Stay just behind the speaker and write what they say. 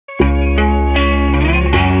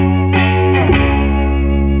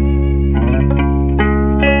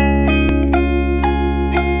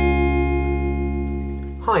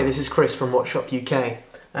this is Chris from Watch Shop UK,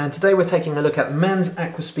 and today we're taking a look at men's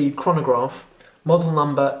Aquaspeed chronograph, model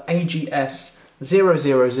number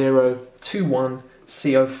AGS00021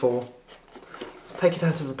 CO4. Let's take it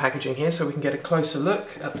out of the packaging here so we can get a closer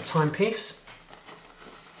look at the timepiece.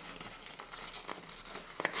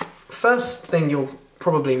 First thing you'll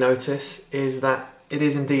probably notice is that it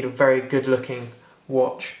is indeed a very good looking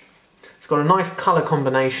watch. It's got a nice colour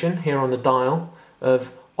combination here on the dial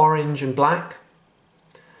of orange and black.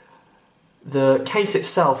 The case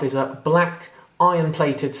itself is a black iron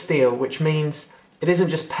plated steel, which means it isn't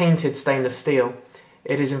just painted stainless steel.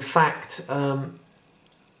 It is in fact, iron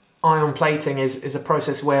plating is a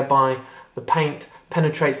process whereby the paint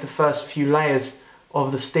penetrates the first few layers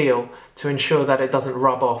of the steel to ensure that it doesn't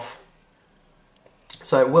rub off.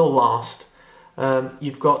 So it will last.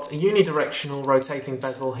 You've got a unidirectional rotating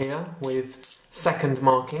bezel here with second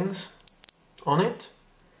markings on it.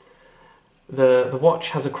 The watch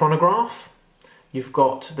has a chronograph. You've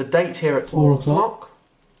got the date here at 4 o'clock,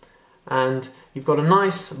 and you've got a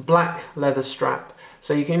nice black leather strap.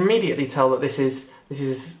 So you can immediately tell that this is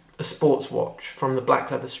a sports watch from the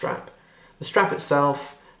black leather strap. The strap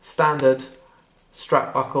itself, standard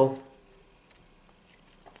strap buckle.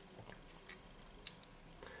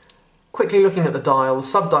 Quickly looking at the dial, the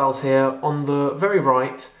sub-dials here, on the very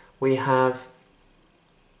right we have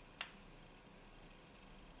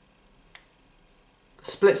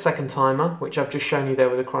split second timer, which I've just shown you there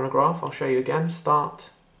with the chronograph. I'll show you again. Start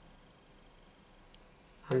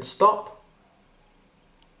and stop.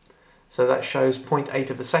 So that shows 0.8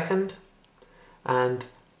 of a second, and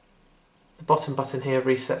the bottom button here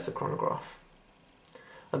resets the chronograph.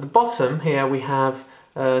 At the bottom here we have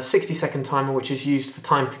a 60-second timer, which is used for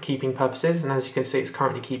timekeeping purposes, and as you can see it's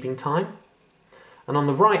currently keeping time. And on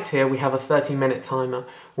the right here we have a 30-minute timer,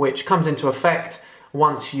 which comes into effect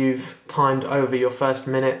once you've timed over your first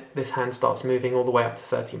minute. This hand starts moving all the way up to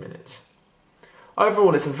 30 minutes.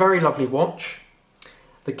 Overall, it's a very lovely watch.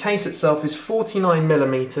 The case itself is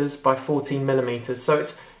 49mm by 14mm, so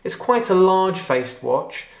it's quite a large-faced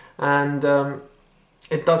watch, and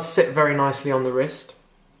it does sit very nicely on the wrist.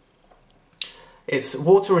 It's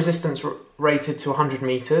water resistance rated to 100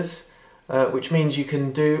 meters, which means you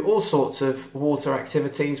can do all sorts of water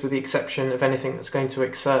activities with the exception of anything that's going to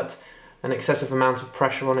exert an excessive amount of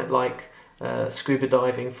pressure on it, like scuba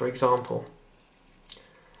diving, for example.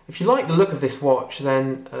 If you like the look of this watch,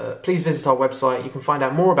 then please visit our website. You can find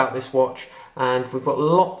out more about this watch, and we've got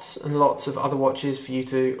lots and lots of other watches for you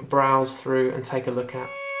to browse through and take a look at.